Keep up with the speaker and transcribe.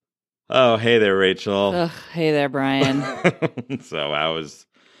Oh, hey there, Rachel. Ugh, hey there, Brian. So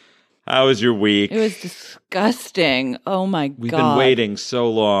how was your week? It was disgusting. Oh my God. We've been waiting so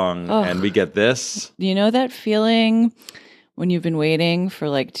long, and we get this. You know that feeling when you've been waiting for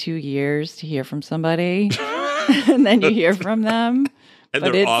like 2 years to hear from somebody, and then you hear from them? And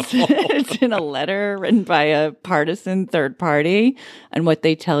but they're awful. It's in a letter written by a partisan third party, and what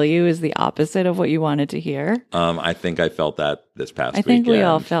they tell you is the opposite of what you wanted to hear. I think I felt that this past weekend. I think we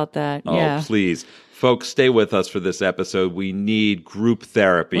all felt that, yeah. Oh, please. Folks, stay with us for this episode. We need group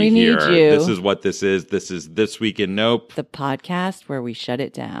therapy We here. need you. This is what this is. This is This Week in Nope. The podcast where we shut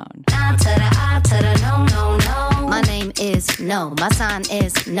it down. I to the I to the no, no, no. My name is no. My sign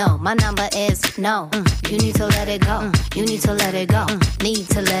is no. My number is no. You need to let it go. You need to let it go. Need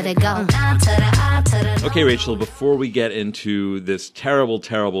to let it go. I to the I to the no. Okay, Rachel, before we get into this terrible,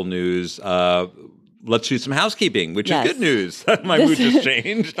 terrible news, let's do some housekeeping, which Yes. is good news. My mood just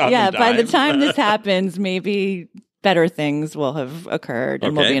changed on Yeah, the by the dime. time this happens, maybe better things will have occurred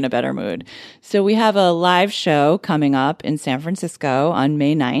and we'll Okay. be in a better mood. So we have a live show coming up in San Francisco on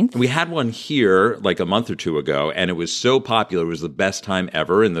May 9th. We had one here like a month or two ago, and it was so popular. It was the best time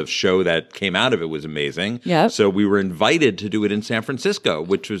ever, and the show that came out of it was amazing. Yep. So we were invited to do it in San Francisco,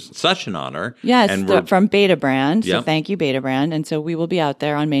 which was such an honor. Yes, and we're from Beta Brand. So Yep. thank you, Beta Brand. And so we will be out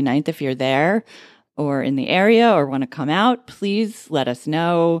there on May 9th. If you're there or in the area or want to come out, please let us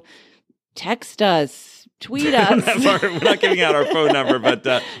know. Text us, tweet us. We're not giving out our phone number,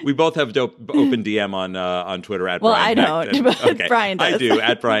 but we both have open DM on Twitter at Well, Brian I Hecht. don't, but Brian does. I do,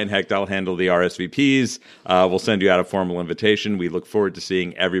 at Brian Hecht. I'll handle the RSVPs. We'll send you out a formal invitation. We look forward to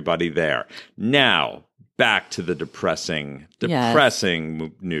seeing everybody there. Now, back to the depressing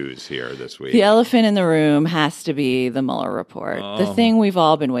news here this week. The elephant in the room has to be the Mueller report, the thing we've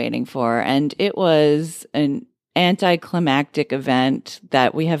all been waiting for. And it was an anticlimactic event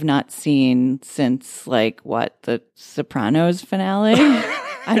that we have not seen since, the Sopranos finale?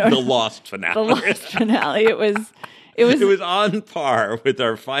 The Lost finale. The Lost finale. It was It was on par with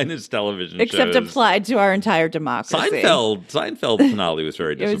our finest television except shows. applied to our entire democracy. Seinfeld finale was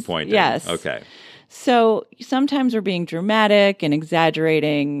very disappointing. yes. Okay. So sometimes we're being dramatic and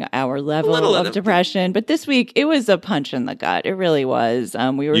exaggerating our level of depression, but this week it was a punch in the gut. It really was.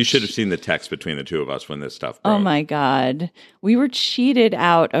 You should have seen the text between the two of us when this stuff broke. Oh my God. We were cheated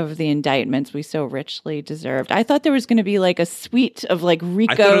out of the indictments we so richly deserved. I thought there was going to be like a suite of like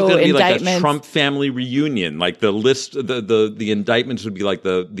RICO I thought it was going to be like a indictments. Trump family reunion. Like the list, the indictments would be like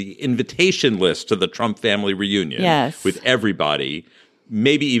the invitation list to the Trump family reunion. Yes. With everybody,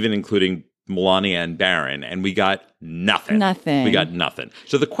 maybe even including Melania and Barron, and we got nothing. Nothing. We got nothing.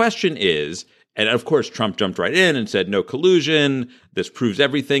 So the question is, and of course Trump jumped right in and said no collusion, this proves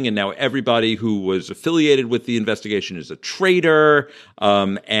everything, and now everybody who was affiliated with the investigation is a traitor,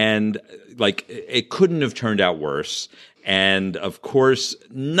 and like it couldn't have turned out worse. And of course,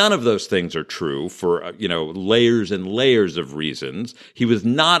 none of those things are true for, layers and layers of reasons. He was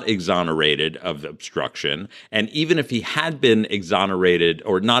not exonerated of obstruction. And even if he had been exonerated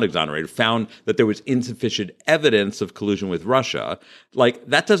or not exonerated, found that there was insufficient evidence of collusion with Russia,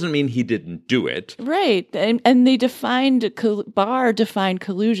 that doesn't mean he didn't do it. Right. And they Barr defined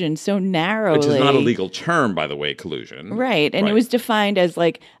collusion so narrowly. Which is not a legal term, by the way, collusion. Right. And it was defined as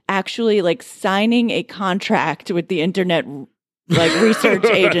actually signing a contract with the internet research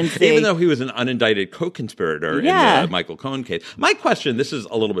agency. Even though he was an unindicted co-conspirator in the Michael Cohen case. My question, this is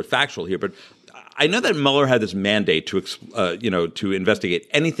a little bit factual here, but I know that Mueller had this mandate to investigate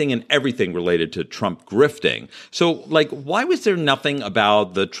anything and everything related to Trump grifting. So, why was there nothing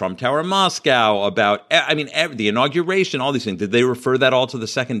about the Trump Tower in Moscow, about, the inauguration, all these things? Did they refer that all to the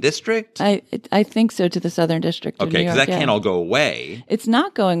second district? I think so, to the Southern District of New Okay, York. because that can't all go away. It's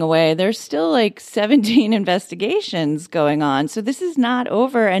not going away. There's still 17 investigations going on. So this is not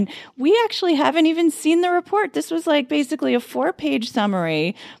over. And we actually haven't even seen the report. This was basically a 4-page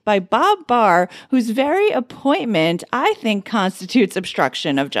summary by Bob Barr, whose very appointment, I think, constitutes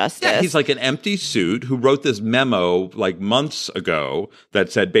obstruction of justice. Yeah, he's like an empty suit who wrote this memo months ago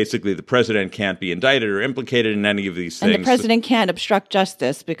that said basically the president can't be indicted or implicated in any of these things. And the president can't obstruct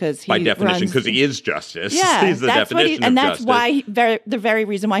justice because he by definition, because he is justice. Yeah, he's the that's definition and of that's justice. why the very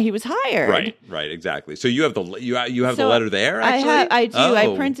reason why he was hired. Right, exactly. So you have the the letter there. Actually, I do. Oh.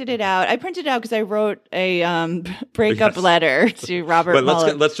 I printed it out. Because I wrote a breakup letter to Robert But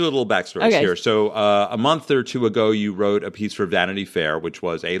Mueller. let's do a little backstory Okay. here. So a month or two ago, you wrote a piece for Vanity Fair, which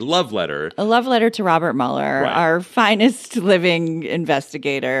was a love letter. A love letter to Robert Mueller, Right. our finest living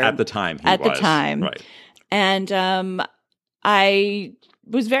investigator. At the time, the time. Right. And I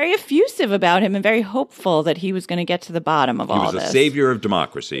was very effusive about him and very hopeful that he was going to get to the bottom of all this. He was this. a savior of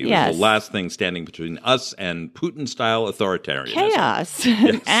democracy. He Yes. was the last thing standing between us and Putin-style authoritarianism. Chaos,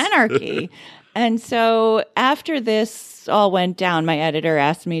 anarchy. And so after this all went down, my editor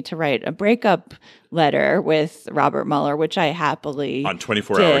asked me to write a breakup letter with Robert Mueller, which I happily On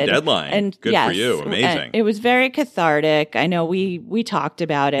 24-hour did. deadline. And Good for you. Amazing. And it was very cathartic. I know we talked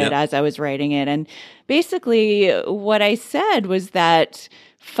about it as I was writing it. And basically what I said was that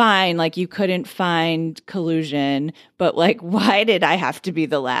fine, like you couldn't find collusion, but like, why did I have to be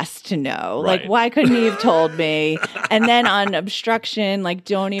the last to know? Right. Like, why couldn't he have told me? And then on obstruction, like,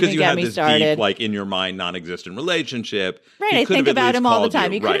 don't even Because you get had me this started. deep, like in your mind, non-existent relationship. Right, He I could think have at about least him all the called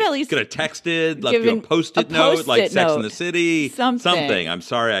time. you. He could have at least could have texted, left you a given post-it a note, like Post-it Sex in note. the City. Something. I'm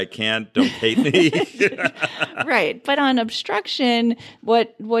sorry, I can't. Don't hate me. Right. But on obstruction,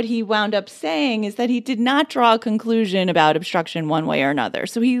 what he wound up saying is that he did not draw a conclusion about obstruction one way or another.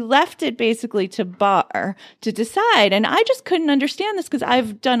 So he left it basically to Barr to decide. And I just couldn't understand this because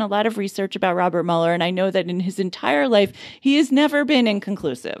I've done a lot of research about Robert Mueller, and I know that in his entire life, he has never been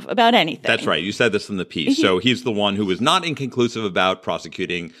inconclusive about anything. That's right. You said this in the piece. So he's the one who was not inconclusive about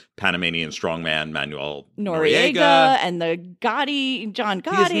prosecuting Panamanian strongman Manuel Noriega and the John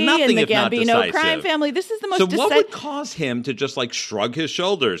Gotti nothing and the if not Gambino decisive. crime family. This is the most So what would cause him to just like shrug his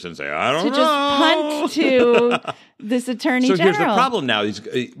shoulders and say, I don't to know? just punt to this attorney So general. here's the problem now. He's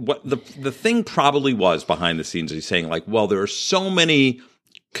what the thing probably was behind the scenes. He's saying like, well, there are so many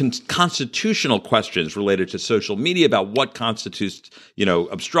constitutional questions related to social media about what constitutes,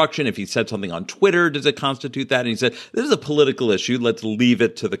 obstruction. If he said something on Twitter, does it constitute that? And he said, this is a political issue. Let's leave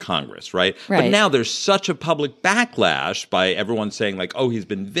it to the Congress, right? But now there's such a public backlash by everyone saying like, oh, he's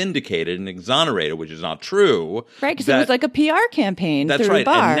been vindicated and exonerated, which is not true. Right, because it was like a PR campaign. That's through right.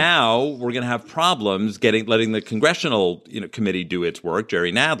 Barr. And now we're going to have problems letting the congressional committee do its work,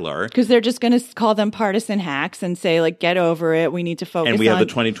 Jerry Nadler. Because they're just going to call them partisan hacks and say, like, get over it. We need to focus on... And we have the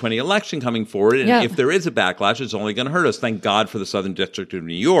 2020 election coming forward. And Yeah. if there is a backlash, it's only going to hurt us. Thank God for the Southern District of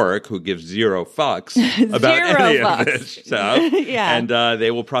New York, who gives zero fucks about any of this stuff. Yeah. And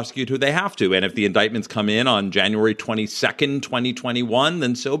they will prosecute who they have to. And if the indictments come in on January 22nd, 2021,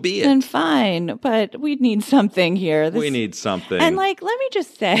 then so be it. Then fine. But we need something here. We need something. And, like, let me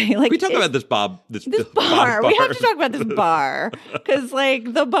just say... like, we talk about this Bob... This bar. Bob We have to talk about this bar. Because,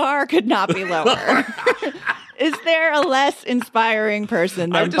 like, the bar could not be lower. Is there a less inspiring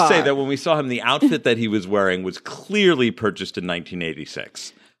person than I would just say Barr? that when we saw him, the outfit that he was wearing was clearly purchased in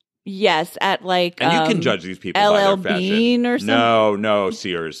 1986. Yes, at like And you can judge these people LL by their fashion. Bean or something. No,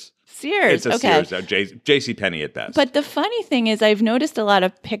 Sears. Sears. It's a Okay. Sears. J.C. Penney at best. But the funny thing is, I've noticed a lot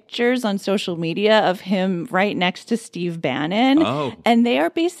of pictures on social media of him right next to Steve Bannon. Oh. And they are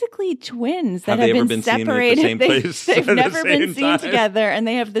basically twins that Have they have ever been been seen at the separated. same place They've at the never been same seen time? together. And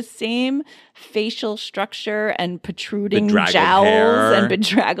they have the same facial structure and protruding Bedraggled jowls hair. and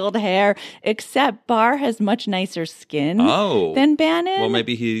bedraggled hair, except Barr has much nicer skin than Bannon. Well,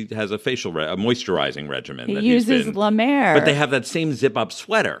 maybe he has a a moisturizing regimen. he that uses he's been, La Mer. But they have that same zip-up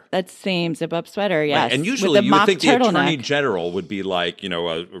sweater. that same zip-up sweater, yes. Right. And with usually the you would mock think the attorney turtleneck. general would be like,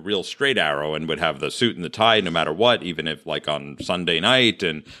 a real straight arrow and would have the suit and the tie no matter what, even if like on Sunday night.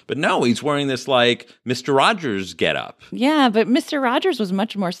 But no, he's wearing this like Mr. Rogers getup. Yeah, but Mr. Rogers was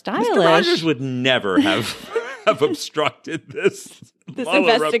much more stylish. Mr. Rogers would never have obstructed this Mueller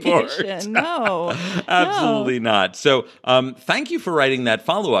investigation. report. No. Absolutely not. So thank you for writing that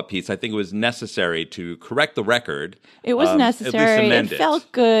follow-up piece. I think it was necessary to correct the record. It was At necessary. least amend It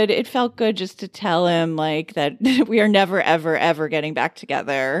felt good. It felt good just to tell him like that we are never, ever, ever getting back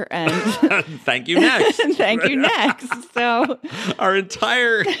together. And Thank you next. thank you next. So Our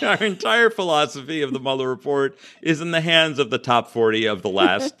entire philosophy of the Mueller report is in the hands of the top 40 of the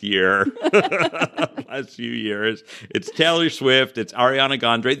last year, last few years. It's Taylor Swift. It's Ariana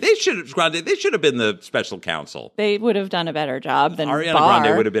Grande. They should have been the special counsel. they would have done a better job than Ariana Barr.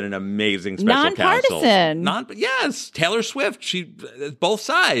 Grande would have been an amazing special counsel. Nonpartisan. Yes, Taylor Swift. She both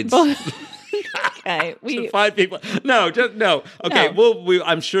sides. Okay, Five people. No. Okay. No. Well,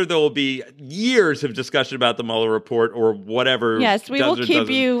 I'm sure there will be years of discussion about the Mueller report or whatever. yes, we will keep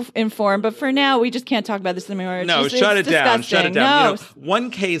you informed. But for now, we just can't talk about this anymore. No, it's shut it down. Shut it down. No. One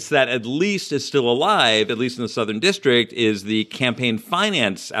case that at least is still alive, at least in the Southern District, is the campaign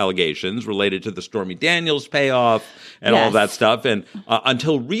finance allegations related to the Stormy Daniels payoff and all of that stuff. And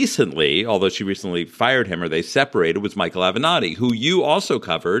until recently, although she recently fired him or they separated, was Michael Avenatti, who you also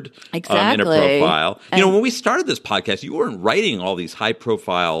covered in a Exactly. profile. profile. When we started this podcast, you weren't writing all these high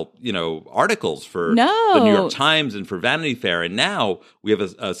profile, articles for the New York Times and for Vanity Fair. And now we have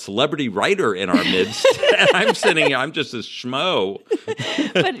a celebrity writer in our midst. And I'm sitting here, I'm just a schmo.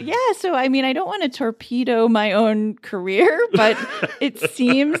 But so I don't want to torpedo my own career, but it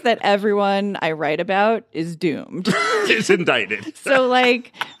seems that everyone I write about is doomed. Is indicted. So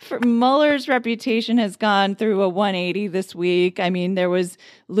Mueller's reputation has gone through a 180 this week. There was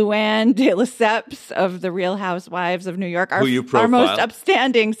Luann de Lesseps of the Real Housewives of New York, our most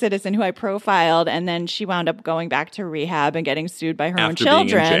upstanding citizen who I profiled, and then she wound up going back to rehab and getting sued by her own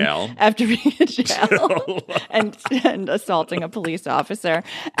children after being in jail and assaulting a police officer.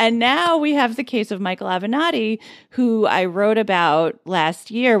 And now we have the case of Michael Avenatti, who I wrote about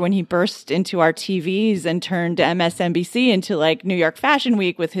last year when he burst into our TVs and turned MSNBC into New York Fashion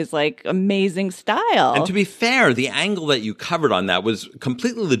Week with his amazing style. And to be fair, the angle that you covered on that was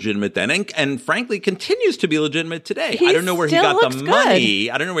completely legitimate then, and frankly continues to be legitimate today. I don't know where he got the money.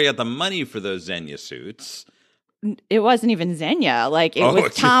 I don't know where he got the money for those Xenia suits. It wasn't even Xenia. It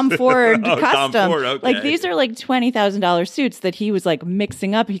was Tom Ford custom. Tom Ford, okay. These are $20,000 suits that he was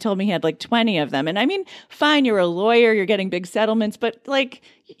mixing up. He told me he had 20 of them. And fine, you're a lawyer, you're getting big settlements, but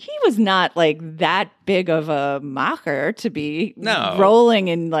he was not that big of a macher to be rolling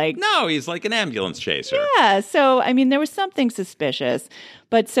in No, he's like an ambulance chaser. Yeah. So, there was something suspicious.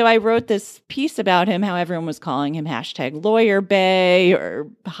 But so I wrote this piece about him, how everyone was calling him #LawyerBay or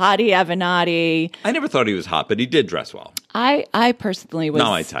Hottie Avenatti. I never thought he was hot, but he did dress well. I personally was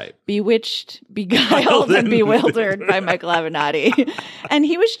not my type. Bewitched, beguiled, and bewildered by Michael Avenatti. And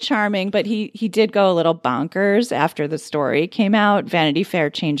he was charming, but he did go a little bonkers after the story came out. Vanity Fair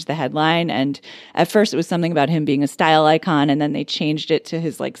changed the headline, and at first it was something about him being a style icon, and then they changed it to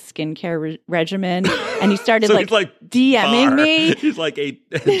his skincare regimen, and he started so DMing Barr. me. He's like a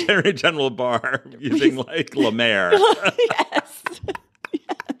Attorney General Barr using La Mer. Yes.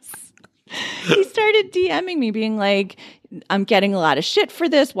 He started DMing me being I'm getting a lot of shit for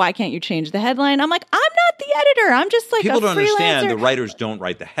this. Why can't you change the headline? I'm like, I'm not the editor. I'm just People a don't freelancer. understand the writers don't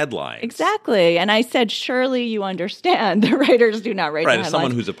write the headlines. Exactly. And I said, surely you understand the writers do not write the headlines. As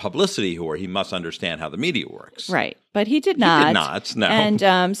someone who's a publicity whore, he must understand how the media works. Right. But he did not. He did not, no.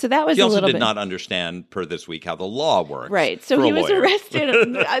 And so that was he a little bit. He also did not understand, per this week, how the law works. Right. So he was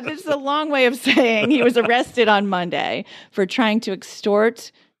arrested. This is a long way of saying he was arrested on Monday for trying to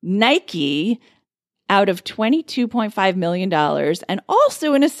extort Nike out of $22.5 million, and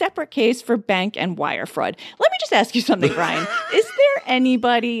also in a separate case for bank and wire fraud. Let me just ask you something, Brian. Is there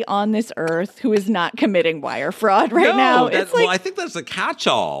anybody on this earth who is not committing wire fraud now? Well, I think that's a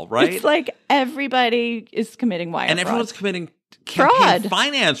catch-all, right? It's everybody is committing wire fraud. And everyone's committing campaign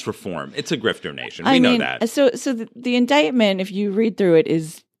finance reform. It's a grifter nation. We know that. So the indictment, if you read through it,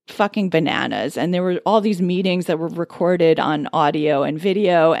 is fucking bananas. And there were all these meetings that were recorded on audio and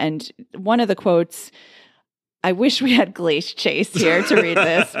video. And one of the quotes, I wish we had Glacier Chase here to read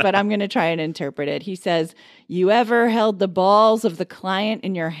this, but I'm going to try and interpret it. He says, "You ever held the balls of the client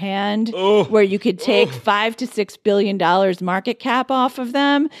in your hand where you could take $5 to $6 billion market cap off of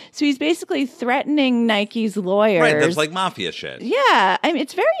them?" So he's basically threatening Nike's lawyers. Right, that's like mafia shit. Yeah,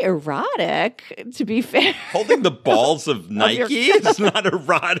 it's very erotic, to be fair. Holding the balls of Nike is not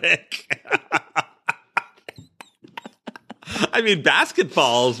erotic.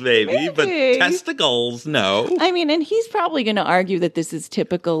 Basketballs maybe, but testicles, no. And he's probably going to argue that this is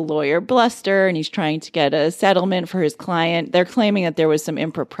typical lawyer bluster, and he's trying to get a settlement for his client. They're claiming that there was some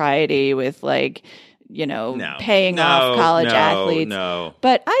impropriety with paying off college athletes. No.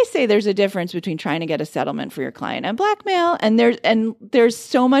 But I say there's a difference between trying to get a settlement for your client and blackmail, and there's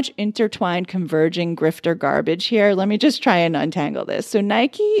so much intertwined, converging grifter garbage here. Let me just try and untangle this. So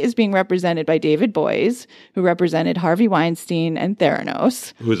Nike is being represented by David Boies, who represented Harvey Weinstein and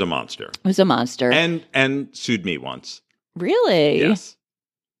Theranos. Who's a monster. And sued me once. Really? Yes.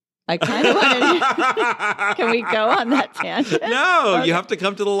 I kind of want to. Can we go on that tangent? No, okay. You have to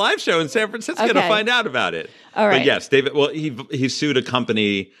come to the live show in San Francisco to find out about it. All right. But yes, David. Well, he sued a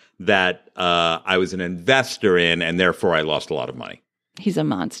company that I was an investor in, and therefore I lost a lot of money. He's a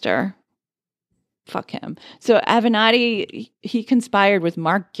monster. Fuck him. So Avenatti, he conspired with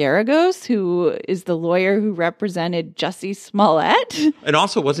Mark Garagos, who is the lawyer who represented Jussie Smollett. And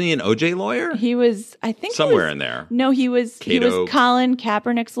also, wasn't he an OJ lawyer? He was, I think, somewhere in there. No, he was Colin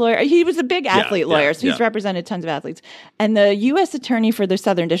Kaepernick's lawyer. He was a big athlete lawyer, so he's represented tons of athletes. And the U.S. attorney for the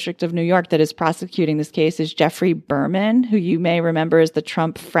Southern District of New York that is prosecuting this case is Jeffrey Berman, who you may remember as the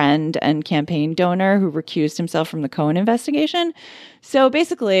Trump friend and campaign donor who recused himself from the Cohen investigation. So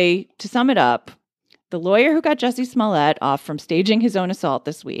basically, to sum it up, the lawyer who got Jussie Smollett off from staging his own assault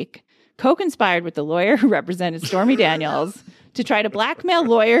this week co-conspired with the lawyer who represented Stormy Daniels to try to blackmail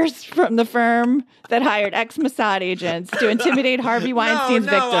lawyers from the firm that hired ex-Mossad agents to intimidate Harvey Weinstein's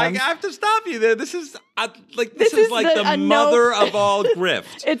victims. I have to stop you there. This is the mother of all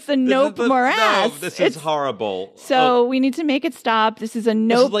grift. It's a nope morass. No, this is horrible. So we need to make it stop. This is a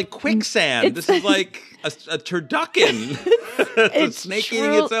nope. This is like quicksand. This is like a turducken. It's a snake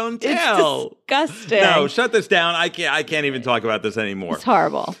eating its own tail. It's disgusting. No, shut this down. I can't even talk about this anymore. It's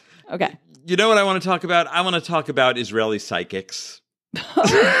horrible. Okay. You know what I want to talk about? I want to talk about Israeli psychics.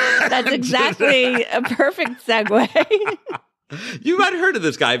 That's exactly a perfect segue. You might have heard of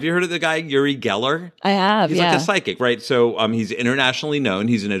this guy. Have you heard of the guy Uri Geller? I have, He's like a psychic, right? So he's internationally known.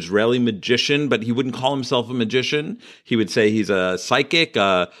 He's an Israeli magician, but he wouldn't call himself a magician. He would say he's a psychic,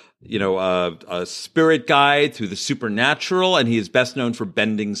 a spirit guide through the supernatural, and he is best known for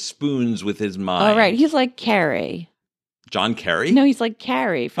bending spoons with his mind. All right. He's like Carrie. John Kerry? No, he's like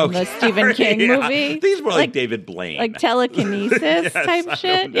Carrie from the Stephen King movie. These were like David Blaine. Like telekinesis type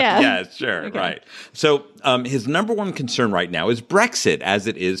shit? Yeah. Yeah, sure, okay. Right. So his number one concern right now is Brexit, as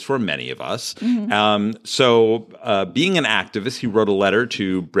it is for many of us. Mm-hmm. So being an activist, he wrote a letter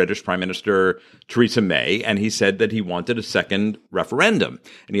to British Prime Minister Theresa May, and he said that he wanted a second referendum.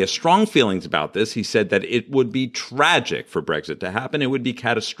 And he has strong feelings about this. He said that it would be tragic for Brexit to happen. It would be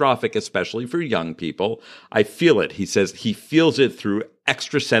catastrophic, especially for young people. I feel it. He says he feels it through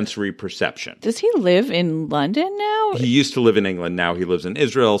extrasensory perception. Does he live in London now? He used to live in England. Now he lives in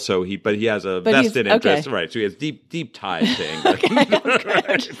Israel. But he has a vested interest. Okay. Right. So he has deep ties to England.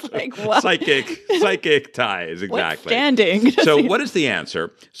 Okay. Just like, what? Psychic ties. Exactly. Standing. So what is the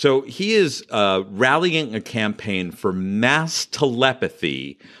answer? So he is rallying a campaign for mass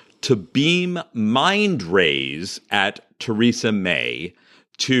telepathy to beam mind rays at Theresa May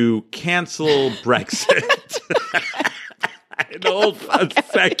to cancel Brexit. And hold a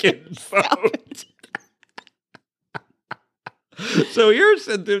second vote. So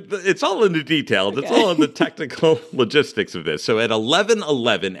it's all in the details. Okay. It's all in the technical logistics of this. So at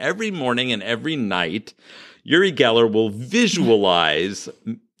 11:11 every morning and every night, Uri Geller will visualize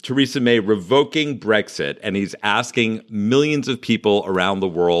Theresa May revoking Brexit, and he's asking millions of people around the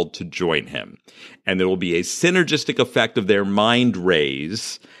world to join him. And there will be a synergistic effect of their mind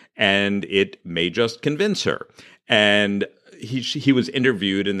rays, and it may just convince her. And he was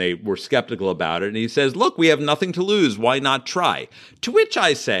interviewed, and they were skeptical about it. And he says, look, we have nothing to lose. Why not try? To which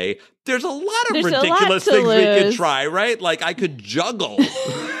I say, there's a lot of ridiculous things we could try, right? Like I could juggle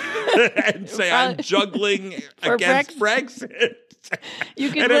and say I'm juggling against Brexit.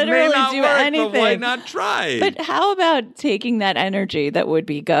 You could literally do anything. But why not try? But how about taking that energy that would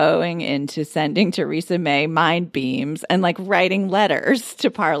be going into sending Theresa May mind beams and like writing letters to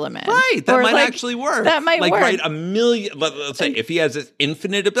Parliament? Right. That might actually work. That might work. Write a million. Let's say if he has this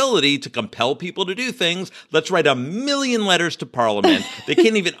infinite ability to compel people to do things, let's write 1 million letters to Parliament. They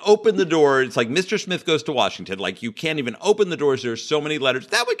can't even open the door. It's like Mr. Smith Goes to Washington. Like you can't even open the doors. There's so many letters.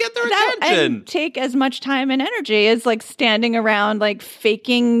 That would get their attention. And take as much time and energy as like standing around like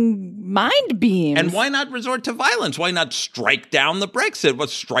faking mind beams. And why not resort to violence? Why not strike down the Brexit?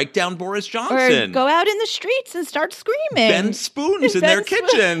 Strike down Boris Johnson? Or go out in the streets and start screaming. Bend spoons in their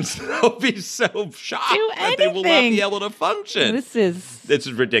kitchens. They'll be so shocked that they will not be able to function. This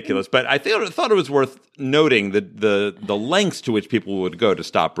is ridiculous. But I thought it was worth noting the lengths to which people would go to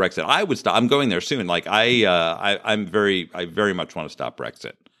stop Brexit. I would stop. I'm going there soon. Like I very much want to stop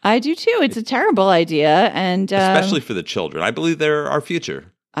Brexit. I do too. It's a terrible idea, and especially for the children. I believe they're our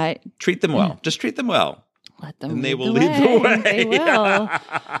future. Treat them well. Just treat them well. Let them and they will lead the way. They will.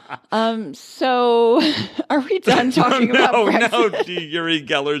 So, are we done talking about Brexit? No, Uri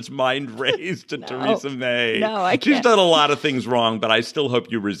Geller's mind rays to Theresa May. No, I can't. She's done a lot of things wrong, but I still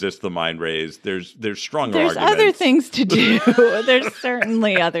hope you resist the mind rays. There's stronger arguments. There's other things to do. There's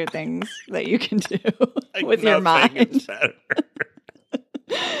certainly other things that you can do with your mind.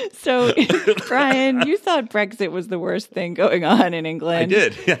 So, Brian, you thought Brexit was the worst thing going on in England. I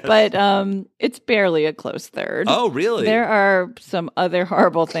did, yes. But it's barely a close third. Oh, really? There are some other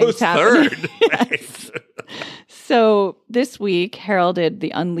horrible things happening. Third? Yes. So this week heralded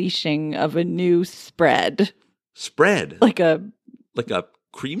the unleashing of a new spread. Spread? Like a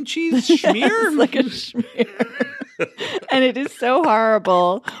cream cheese schmear? Yes, like a schmear. And it is so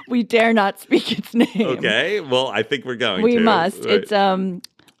horrible, we dare not speak its name. Okay, well, I think we're going to. We must. Right. It's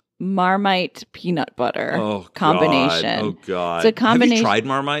Marmite peanut butter combination. Oh, God. It's a combination. Have you tried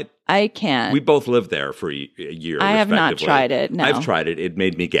Marmite? I can't. We both lived there for a year, I have not tried it, no. I've tried it. It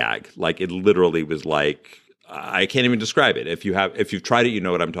made me gag. Like, it literally was like I can't even describe it. If you've tried it, you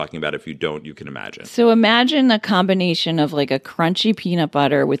know what I'm talking about. If you don't, you can imagine. So imagine a combination of like a crunchy peanut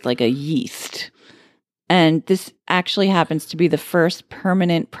butter with like a yeast. And this actually happens to be the first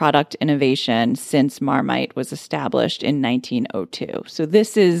permanent product innovation since Marmite was established in 1902. So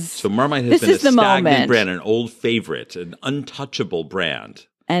Marmite has been a the stagnant moment. brand, an old favorite, an untouchable brand,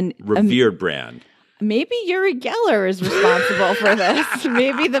 And revered brand. maybe Uri Geller is responsible for this.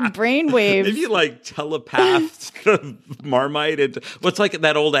 Maybe the brainwaves. Maybe like telepathed the Marmite into what's like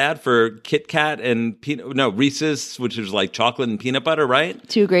that old ad for Kit Kat and Reese's, which is like chocolate and peanut butter, right?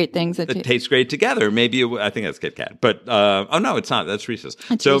 Two great things that Tastes great together. Maybe I think that's Kit Kat, but oh no, it's not. That's Reese's.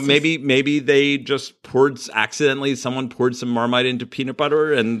 Reese's. Maybe they just someone poured some Marmite into peanut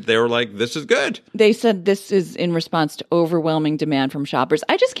butter, and they were like, "This is good." They said this is in response to overwhelming demand from shoppers.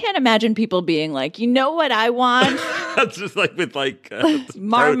 I just can't imagine people being like, you know what I want? That's just like with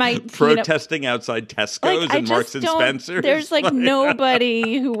Marmite protesting outside Tesco's and Marks and Spencer's. There's like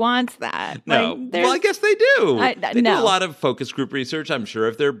nobody who wants that. No, well, I guess they do. They do a no. lot of focus group research. I'm sure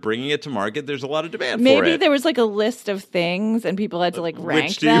if they're bringing it to market, there's a lot of demand for Maybe it. there was like a list of things and people had to like rank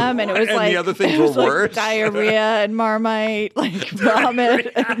Which do you them, and it was want? And like the other things it was were like worse? diarrhea and Marmite, like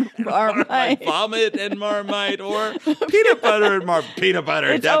vomit and Marmite. Vomit and Marmite, or peanut butter and peanut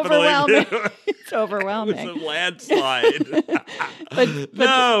butter. It's definitely. overwhelming. It's It overwhelming. was a landslide. but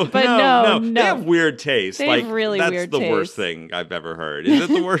no. They have weird taste. They have really weird That's the worst taste. thing I've ever heard. Is it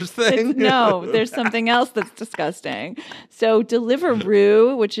the worst thing? No, there's something else that's disgusting. So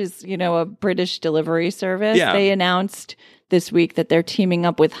Deliveroo, which is, a British delivery service, they announced this week that they're teaming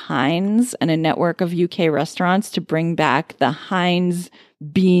up with Heinz and a network of UK restaurants to bring back the Heinz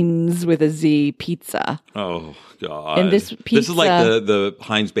Beans with a Z pizza. Oh, God. And this is like the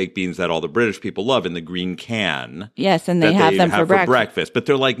Heinz baked beans that all the British people love in the green can. Yes, and they have them for breakfast. But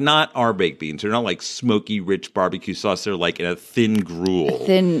they're like not our baked beans. They're not like smoky, rich barbecue sauce. They're like in a thin gruel.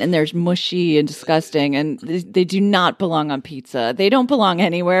 And they're mushy and disgusting, and they do not belong on pizza. They don't belong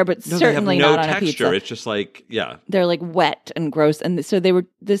anywhere, but certainly they have no not on texture. a pizza. It's just like, They're like wet and gross. And so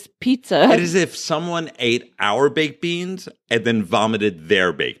this pizza. It is as if someone ate our baked beans and then vomited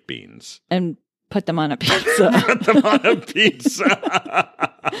their baked beans. And put them on a pizza. Put them on a pizza.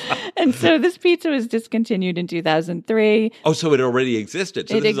 And so this pizza was discontinued in 2003. Oh, so it already existed.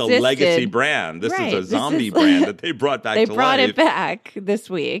 So this is a legacy brand. This is a zombie brand that they brought back to life. They brought it back this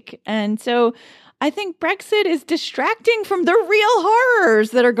week. And so I think Brexit is distracting from the real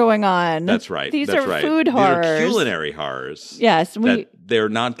horrors that are going on. That's right. These are food horrors. These are culinary horrors. Yes. They're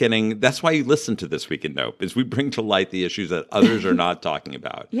not getting. That's why you listen to This Week in Nope, is we bring to light the issues that others are not talking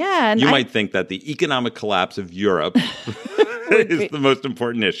about. Yeah. And you might think that the economic collapse of Europe is the most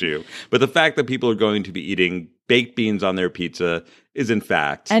important issue. But the fact that people are going to be eating baked beans on their pizza is in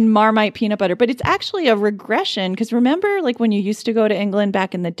fact. And Marmite peanut butter. But it's actually a regression, because remember like when you used to go to England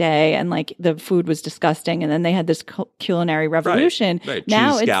back in the day and like the food was disgusting and then they had this culinary revolution. Right.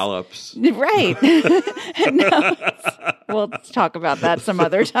 Now cheese scallops. Right. And now we'll talk about that some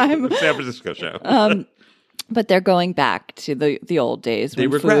other time. San Francisco show. But they're going back to the old days. They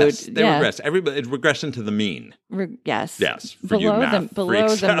regress. Regress. Everybody, it's regression to the mean. Yes. For you math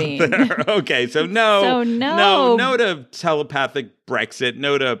freaks out there. Okay, so no to telepathic Brexit.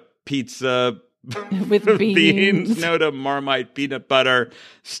 No to pizza with beans. No to Marmite peanut butter.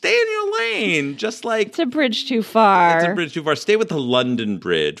 Stay in your lane. Just like it's a bridge too far. Stay with the London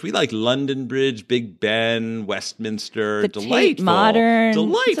Bridge. We like London Bridge, Big Ben, Westminster. The delightful, Tate Modern.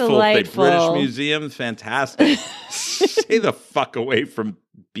 Delightful. Big British Museum. Fantastic. Stay the fuck away from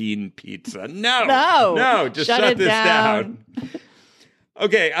bean pizza. No. Just shut this down.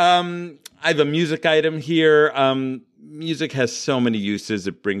 Okay. I have a music item here. Music has so many uses.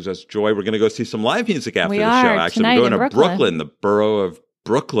 It brings us joy. We're going to go see some live music after the show. Actually, we're going to Brooklyn, the borough of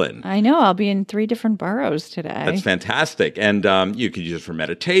Brooklyn. I know. I'll be in 3 different boroughs today. That's fantastic. And you could use it for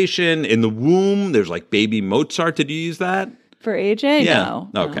meditation. In the womb, there's like baby Mozart. Did you use that? For AJ? Yeah.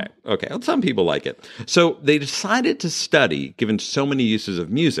 No. Okay. Well, some people like it. So they decided to study, given so many uses of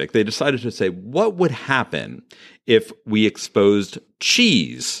music, they decided to say, what would happen if we exposed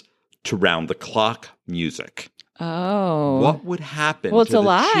cheese to round-the-clock music? Oh. What would happen Well, it's to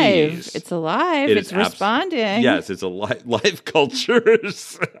alive. the cheese? It's alive. It's responding. Yes, it's live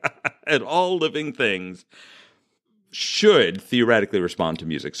cultures and all living things should theoretically respond to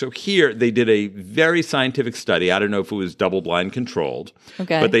music. So here they did a very scientific study. I don't know if it was double-blind controlled.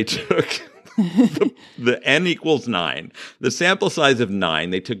 Okay. But they took the N equals 9. The sample size of 9.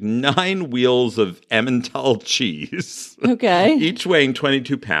 They took 9 wheels of Emmental cheese. Okay. Each weighing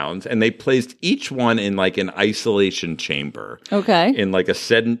 22 pounds. And they placed each one in like an isolation chamber. Okay. In like a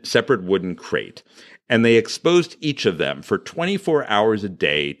separate wooden crate. And they exposed each of them for 24 hours a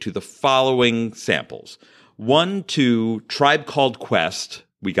day to the following samples. 1 to Tribe Called Quest.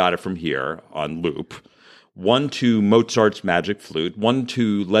 We got it from here on loop. 1 to Mozart's Magic Flute, 1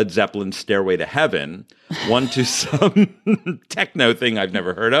 to Led Zeppelin's Stairway to Heaven, 1 to some techno thing I've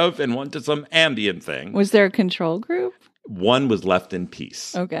never heard of, and 1 to some ambient thing. Was there a control group? 1 was left in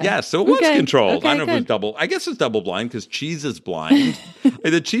peace. Okay. Yeah, so it was controlled. Okay, I don't know if it was double. I guess it's double blind because cheese is blind.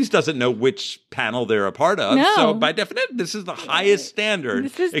 The cheese doesn't know which panel they're a part of. No. So by definition, this is the highest standard.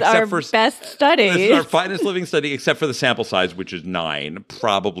 This is our best study. This is our finest living study, except for the sample size, which is 9.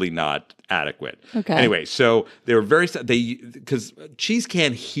 Probably not adequate. Okay. Anyway, so they were because cheese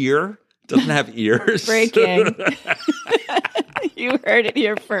can't hear, doesn't have ears. Breaking. You heard it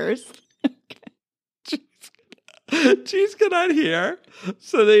here first. Cheese cannot hear.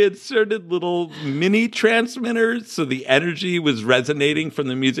 So they inserted little mini transmitters. So the energy was resonating from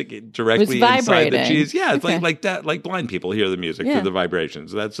the music directly inside the cheese. Yeah, it's like that. Like blind people hear the music through the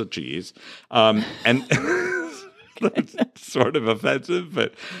vibrations. That's a cheese. And that's sort of offensive,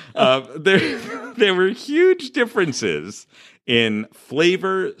 but there were huge differences in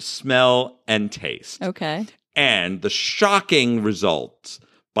flavor, smell, and taste. Okay. And the shocking results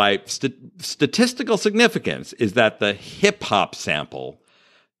by statistical significance is that the hip hop sample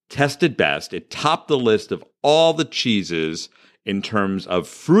tested best. It topped the list of all the cheeses in terms of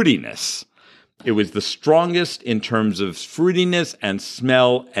fruitiness. It was the strongest in terms of fruitiness and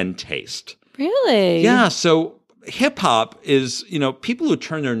smell and taste. Really? Yeah. So hip hop is, people who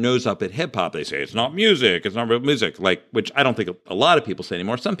turn their nose up at hip hop, they say it's not music, it's not real music, which I don't think a lot of people say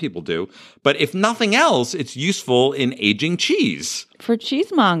anymore. Some people do. But if nothing else, it's useful in aging cheese. For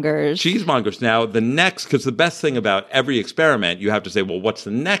cheesemongers. Cheesemongers. Now, because the best thing about every experiment, you have to say, well, what's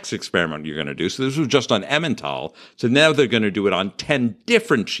the next experiment you're going to do? So this was just on Emmental. So now they're going to do it on 10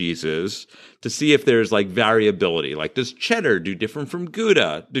 different cheeses to see if there's variability. Like, does cheddar do different from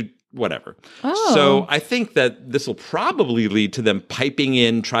Gouda? Whatever. Oh. So I think that this will probably lead to them piping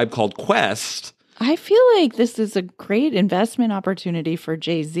in Tribe Called Quest. I feel like this is a great investment opportunity for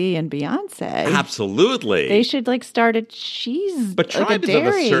Jay-Z and Beyonce. Absolutely. They should start a cheese, but Tribe a is of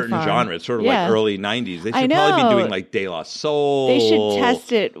a certain farm. genre. It's sort of like early 90s. They should probably be doing De La Soul. They should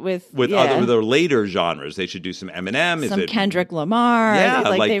test it with other later genres. They should do some Eminem. Some Kendrick Lamar. Yeah,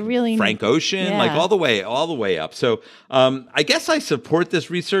 they really Frank Ocean, all the way up. So I guess I support this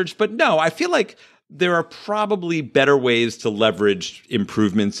research, but no, I feel like there are probably better ways to leverage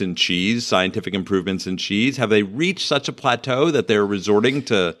improvements in cheese, scientific improvements in cheese. Have they reached such a plateau that they're resorting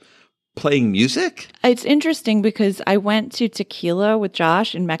to playing music? It's interesting because I went to Tequila with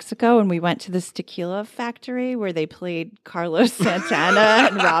Josh in Mexico, and we went to this tequila factory where they played Carlos Santana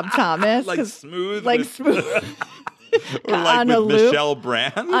and Rob Thomas. Smooth. Or on with a loop, Michelle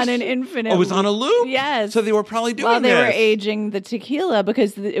Brand? On an infinite Oh, it was on a loop? Yes. So they were probably doing While they were this. aging the tequila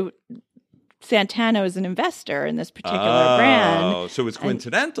because Santana was an investor in this particular brand. Oh, so it was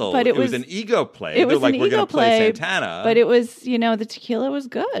coincidental. But it was an ego play. It was They're an we're ego going to play play, Santana. But it was, the tequila was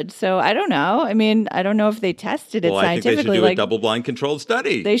good. So I don't know. I mean, I don't know if they tested it scientifically. I think they should do a double-blind controlled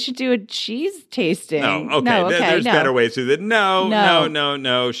study. They should do a cheese tasting. No, okay. There's better ways to do it.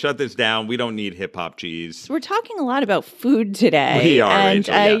 No. Shut this down. We don't need hip-hop cheese. We're talking a lot about food today. We are, and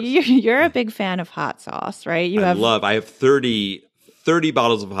Rachel, yes. You're a big fan of hot sauce, right? I have 30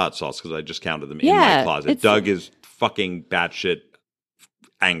 bottles of hot sauce because I just counted them in my closet. Doug is fucking batshit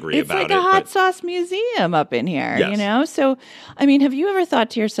angry about it. It's like a hot sauce museum up in here, yes. So, I mean, have you ever thought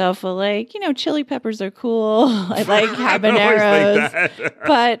to yourself, well, chili peppers are cool. I like habaneros.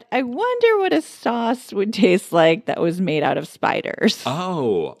 But I wonder what a sauce would taste like that was made out of spiders.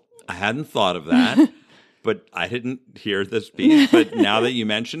 Oh, I hadn't thought of that. But I didn't hear this piece. But now that you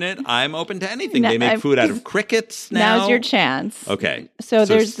mention it, I'm open to anything. They make food out of crickets now. Now's your chance. Okay. So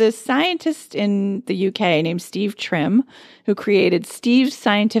there's this scientist in the UK named Steve Trim who created Steve's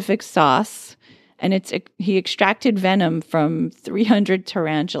Scientific Sauce. And he extracted venom from 300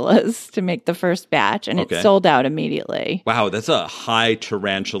 tarantulas to make the first batch. And it sold out immediately. Wow, that's a high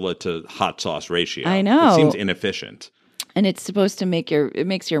tarantula to hot sauce ratio. I know. It seems inefficient. And it's supposed to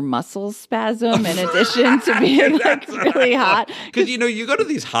makes your muscles spasm in addition to being really hot. Because, you go to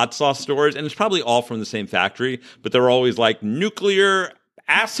these hot sauce stores and it's probably all from the same factory, but they're always like nuclear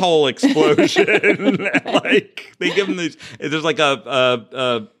asshole explosion. They give them these, there's like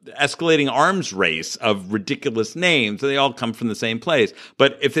a escalating arms race of ridiculous names, and they all come from the same place.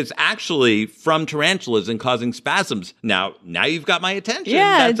 But if it's actually from tarantulas and causing spasms, now you've got my attention.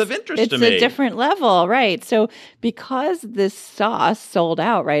 Yeah, that's of interest to me. It's a different level, right? So because this sauce sold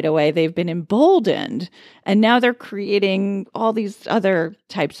out right away, they've been emboldened, and now they're creating all these other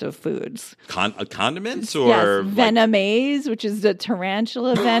types of foods. Condiments or yes, Venomase, which is the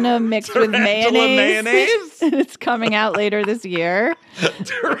tarantula venom mixed with Tarantula mayonnaise. It's coming out later this year.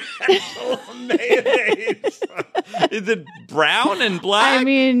 Tarantula mayonnaise. Is it brown and black? I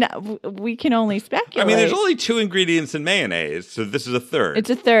mean, we can only speculate. I mean, there's only 2 ingredients in mayonnaise, so this is a third. It's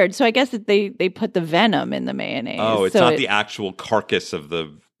a third. So I guess that they put the venom in the mayonnaise. Oh, it's not the actual carcass of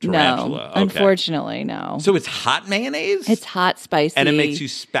the tarantula. No, okay. Unfortunately, no. So it's hot mayonnaise? It's hot, spicy. And it makes you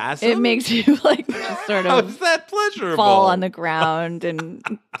spasm? It makes you like just sort How of is that pleasurable? fall on the ground and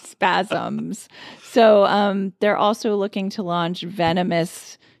spasms. So they're also looking to launch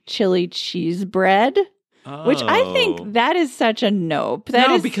venomous chili cheese bread. Which I think that is such a nope.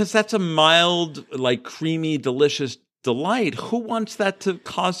 Because that's a mild, like creamy, delicious delight. Who wants that to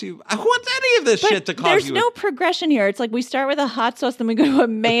cause you? Who wants any of this shit to cause there's you? There's no progression here. It's like we start with a hot sauce, then we go to a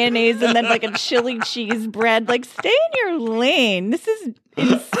mayonnaise, and then like a chili cheese bread. Like, stay in your lane. This is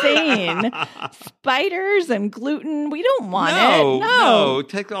insane. Spiders and gluten. We don't want it. No,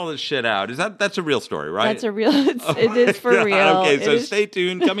 take all this shit out. That's a real story, right? That's a real. It is for real. Okay, so stay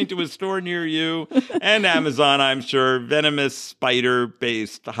tuned. Coming to a store near you and Amazon, I'm sure. Venomous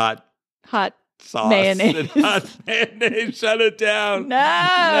spider-based hot sauce mayonnaise. And hot mayonnaise. Shut it down.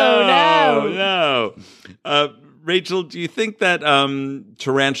 No. Rachel, do you think that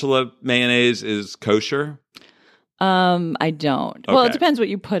tarantula mayonnaise is kosher? I don't. Okay. Well, it depends what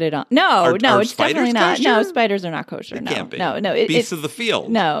you put it on. No, Are it's definitely not. kosher? No, spiders are not kosher. They No, can't be. no. Beasts of the field.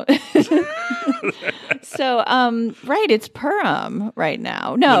 No. So, right, it's Purim right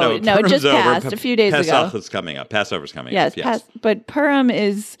now. No, it just passed a few days ago. Pesach is coming up. Passover's coming up. Yes. But Purim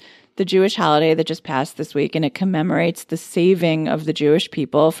is the Jewish holiday that just passed this week, and it commemorates the saving of the Jewish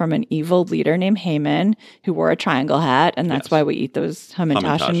people from an evil leader named Haman, who wore a triangle hat, and that's why we eat those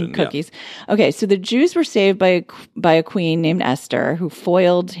Hamantashen cookies. Yeah. Okay, so the Jews were saved by a queen named Esther, who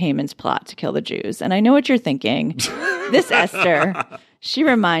foiled Haman's plot to kill the Jews. And I know what you're thinking. This Esther, she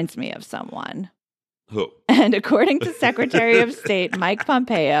reminds me of someone. Who? And according to Secretary of State Mike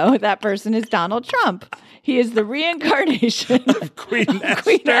Pompeo, that person is Donald Trump. He is the reincarnation of Queen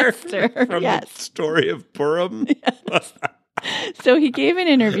Esther from the story of Purim. Yes. So he gave an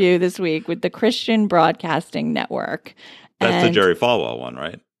interview this week with the Christian Broadcasting Network. That's the Jerry Falwell one,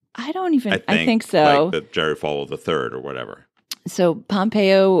 right? I think so. Like the Jerry Falwell III or whatever. So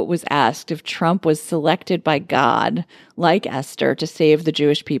Pompeo was asked if Trump was selected by God, like Esther, to save the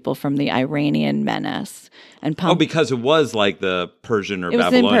Jewish people from the Iranian menace. And because it was like the Persian or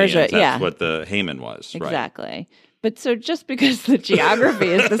Babylonians. In Persia, That's what the Haman was. Exactly. Right? But so just because the geography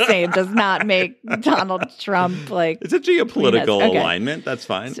is the same does not make Donald Trump like... It's a geopolitical alignment. That's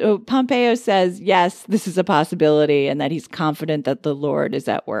fine. So Pompeo says, yes, this is a possibility, and that he's confident that the Lord is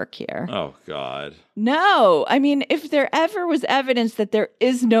at work here. Oh, God. No. I mean, if there ever was evidence that there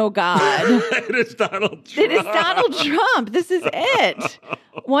is no God... It is Donald Trump. It is Donald Trump. This is it.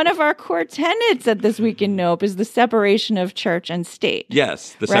 One of our core tenets at This Week in Nope is the separation of church and state.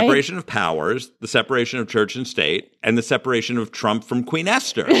 Yes, the separation of powers, the separation of church and state, and the separation of Trump from Queen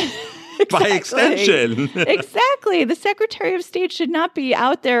Esther. By extension. Exactly. The Secretary of State should not be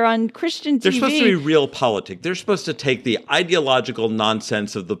out there on Christian TV. They're supposed to be real politics. They're supposed to take the ideological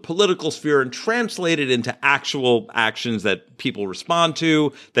nonsense of the political sphere and translate it into actual actions that people respond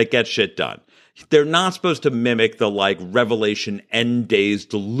to that get shit done. They're not supposed to mimic the revelation end days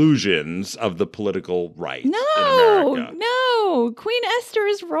delusions of the political right in America. No. Queen Esther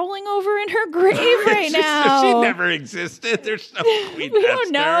is rolling over in her grave right now. She never existed. There's no Queen We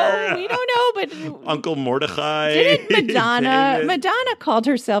Esther. We don't know, but Uncle Mordecai. Didn't Madonna called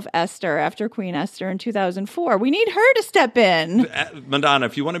herself Esther after Queen Esther in 2004. We need her to step in. Madonna,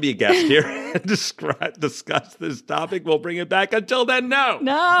 if you want to be a guest here and discuss this topic, we'll bring it back. Until then, no.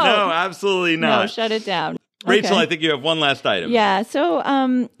 No, absolutely not. No, shut it down. Rachel, Okay. I think you have one last item. Yeah, so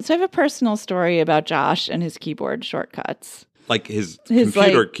I have a personal story about Josh and his keyboard shortcuts. Like his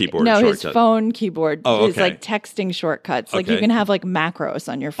computer keyboard shortcuts? His phone keyboard. Oh, His texting shortcuts. Like Okay. you can have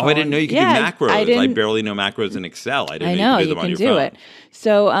macros on your phone. Oh, I didn't know you could do macros. I barely know macros in Excel. I didn't know you could do them on your phone. It.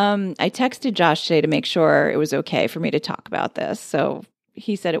 So I texted Josh today to make sure it was okay for me to talk about this. So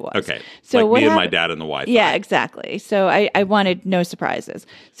He said it was. Okay. So like what me and my happened- dad and the Wi-Fi. Yeah, exactly. So I wanted no surprises.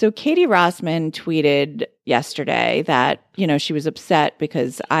 So Katie Rossman tweeted yesterday that, she was upset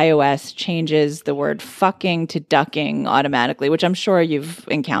because iOS changes the word fucking to ducking automatically, which I'm sure you've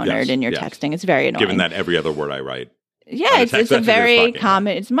encountered in your texting. It's very annoying. Given that every other word I write. Yeah, it's a message is very fucking.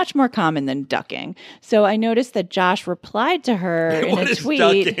 common. It's much more common than ducking. So I noticed that Josh replied to her in What a is tweet.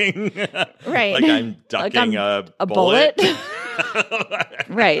 ducking? Right. Like I'm Like ducking I'm a bullet.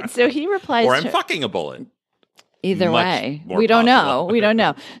 Right. So he replies Or I'm to fucking a bullet. either Much way. more We don't know. possible. We don't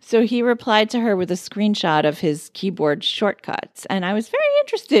know. So he replied to her with a screenshot of his keyboard shortcuts. And I was very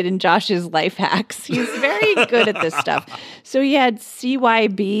interested in Josh's life hacks. He's very good at this stuff. So he had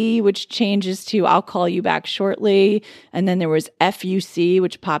CYB, which changes to I'll call you back shortly. And then there was FUC,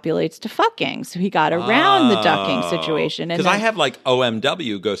 which populates to fucking. So he got around the ducking situation. Because I have like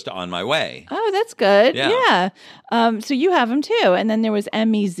OMW goes to on my way. Oh, that's good. Yeah. So you have him too. And then there was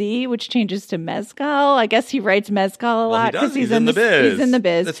MEZ, which changes to mezcal. I guess he writes mezcal a lot He does. because He's in the biz. He's in the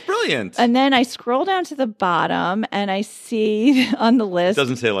biz. That's brilliant. And then I scroll down to the bottom and I see on the It list,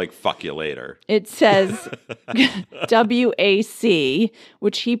 doesn't say like fuck you later. it says WAC,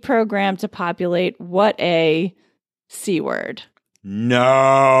 which he programmed to populate what a C word.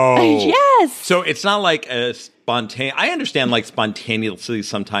 No. Yes. So it's not like a spontaneous. I understand like spontaneously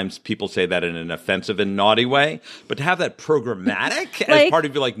sometimes people say that in an offensive and naughty way, but to have that programmatic as Like- part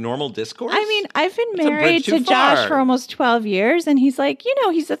of your like normal discourse? I mean, I've been That's a bridge married too to Josh far. for almost 12 years, and he's like,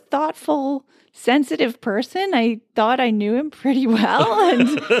 he's a thoughtful, sensitive person. I thought I knew him pretty well,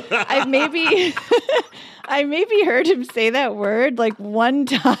 and I maybe heard him say that word like one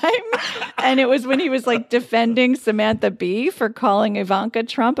time, and it was when he was like defending Samantha Bee for calling Ivanka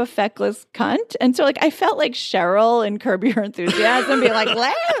Trump a feckless cunt. And so like I felt like Cheryl in Curb Your Enthusiasm being like,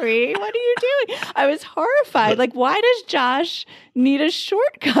 Larry, what are you doing? I was horrified. Like, why does Josh need a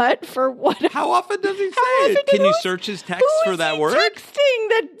shortcut for what? How often does he say often it? does- Can you search his text Who for is that he word? texting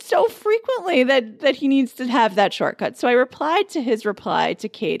that so frequently that he needs to have that shortcut. So I replied to his reply to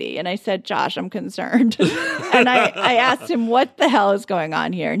Katie and I said, Josh, I'm concerned. And I asked him what the hell is going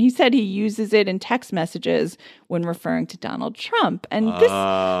on here. And he said he uses it in text messages when referring to Donald Trump. And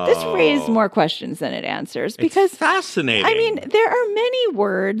this raised more questions than it answers because it's fascinating. I mean, there are many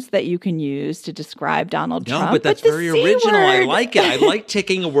words that you can use to describe Donald No, Trump. but that's the very C original. I word- like it. I like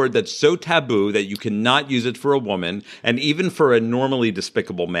taking a word that's so taboo that you cannot use it for a woman and even for a normally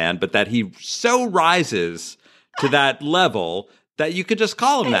despicable man, but that he so rises to that level that you could just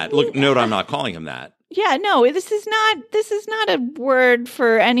call him that. Look, note I'm not calling him that. Yeah, no, this is not a word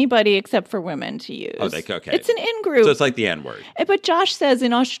for anybody except for women to use. Oh, okay. It's an in-group. So it's like the N-word. But Josh says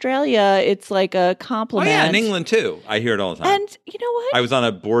in Australia, it's like a Oh, compliment. yeah, in England, too. I hear it all the time. And you know what? I was on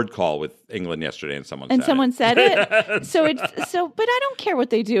a board call with England yesterday, and someone said it. But I don't care what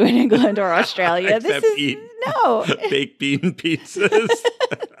they do in England or Australia. Except this is eat no. baked bean pizzas.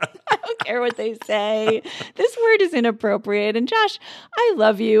 I don't care what they say. This word is inappropriate. And Josh, I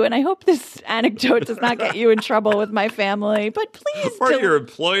love you, and I hope this anecdote does not get you in trouble with my family. But please, or your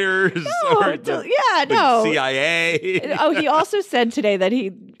employers. Or the CIA. Oh, he also said today that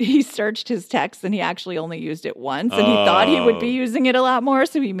he searched his text and he actually only used it once, and he thought he would be using it a lot more,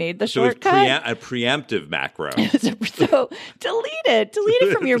 so he made the So it's shortcut. a preemptive macro. So delete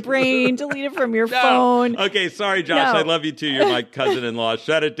it from your brain, delete it from your phone. Okay, sorry, Josh. No. I love you too. You're my cousin-in-law.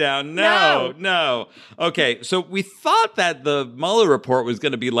 Shut it down. No. Okay, so we thought that the Mueller report was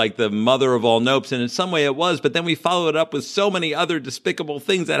going to be like the mother of all nopes, and in some way it was, but then we followed it up with so many other despicable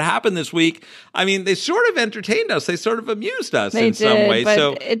things that happened this week. I mean, they sort of entertained us. They sort of amused us in some way. But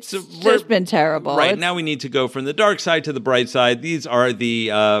So it's we're- just been terrible. Right now, we need to go from the dark side to the bright side. These are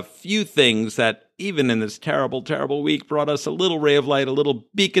the few things that, even in this terrible, terrible week, brought us a little ray of light, a little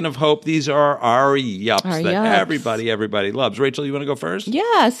beacon of hope. These are our yups that yups. everybody loves. Rachel, you want to go first?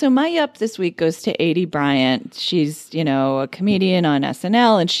 Yeah, so my yup this week goes to Adie Bryant. She's, a comedian on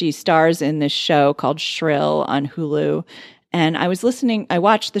SNL, and she stars in this show called Shrill on Hulu. And I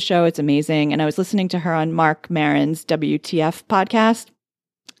watched the show, it's amazing, and I was listening to her on Mark Maron's WTF podcast,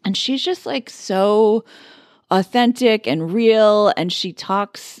 and she's just like so authentic and real, and she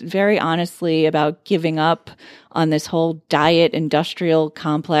talks very honestly about giving up on this whole diet industrial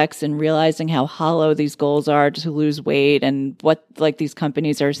complex and realizing how hollow these goals are to lose weight and what like these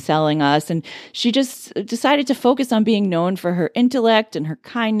companies are selling us. And she just decided to focus on being known for her intellect and her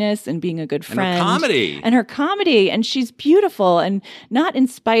kindness and being a good friend. And her comedy. And she's beautiful, and not in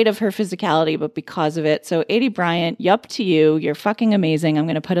spite of her physicality, but because of it. So Adie Bryant, yup to you. You're fucking amazing. I'm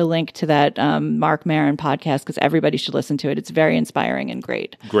going to put a link to that Mark Maron podcast because everybody should listen to it. It's very inspiring and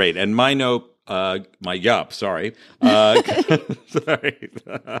great. Great. And my note my yup, sorry. Sorry.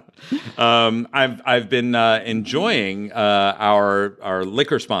 I've been enjoying our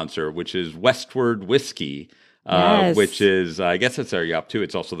liquor sponsor, which is Westward Whiskey. Yes. Which is, I guess it's our yup too.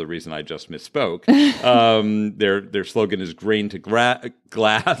 It's also the reason I just misspoke. Their slogan is grain to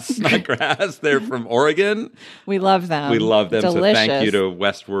glass, not grass. They're from Oregon. We love them. We love them. Delicious. So thank you to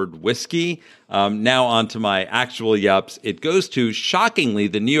Westward Whiskey. Now on to my actual yups. It goes to, shockingly,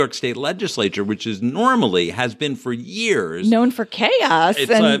 the New York State Legislature, which is normally has been for years known for chaos.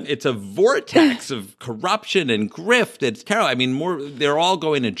 It's a vortex of corruption and grift. It's terrible. I mean, they're all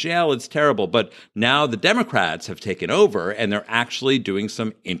going to jail. It's terrible. But now the Democrats have taken over, and they're actually doing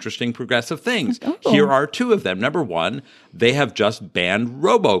some interesting progressive things. Oh. Here are two of them. Number one, they have just banned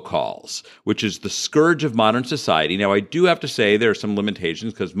robocalls, which is the scourge of modern society. Now, I do have to say there are some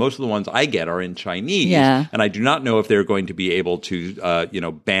limitations because most of the ones I get are in Chinese. Yeah. And I do not know if they're going to be able to,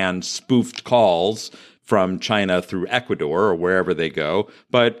 ban spoofed calls from China through Ecuador or wherever they go.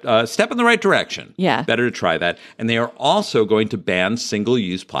 But step in the right direction. Yeah. Better to try that. And they are also going to ban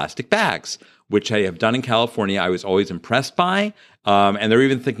single-use plastic bags, which I have done in California. I was always impressed by. And they're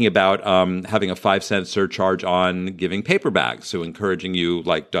even thinking about having a 5-cent surcharge on giving paper bags. So encouraging you,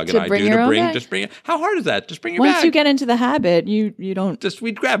 like Doug and I do, to bring, just bring it. How hard is that? Just bring your bag. Once you get into the habit, you don't.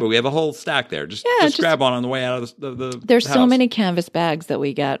 We'd grab it. We have a whole stack there. Just grab one on the way out of the There's house. so many canvas bags that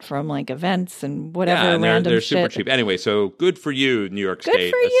we get from like events and whatever and random they're shit. super cheap. Anyway, so good for you, New York Good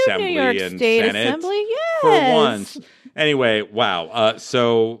State for you, Assembly New York and State Senate. Assembly. Yes. For once. Anyway, wow.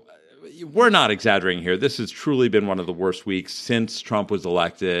 So we're not exaggerating here. This has truly been one of the worst weeks since Trump was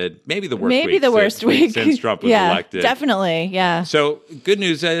elected. Maybe the worst week since Trump was elected. Definitely. Yeah. So good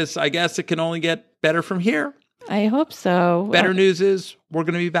news is, I guess it can only get better from here. I hope so. Better news is we're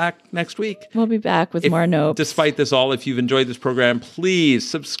going to be back next week. We'll be back with more notes. Despite this all, if you've enjoyed this program, please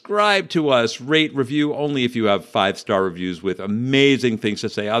subscribe to us, rate, review, only if you have 5-star reviews with amazing things to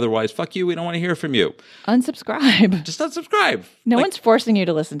say. Otherwise, fuck you, we don't want to hear from you. Unsubscribe. Just unsubscribe. No one's forcing you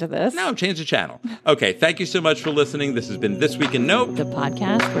to listen to this. No, change the channel. Okay, thank you so much for listening. This has been This Week in Nope, the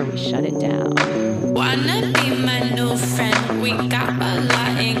podcast where we shut it down. Wanna be my new friend? We got a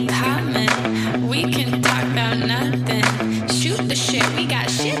lot in common. We can talk about nothing. Shoot the shit, we got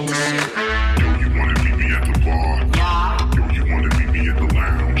shit to shoot. Yo, you wanna meet me at the bar? Yeah. Yo, you wanna meet me at the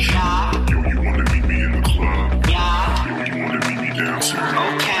lounge? Yeah. Yo, you wanna meet me in the club? Yeah. Yo, you wanna meet me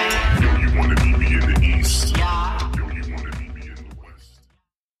downtown? Okay.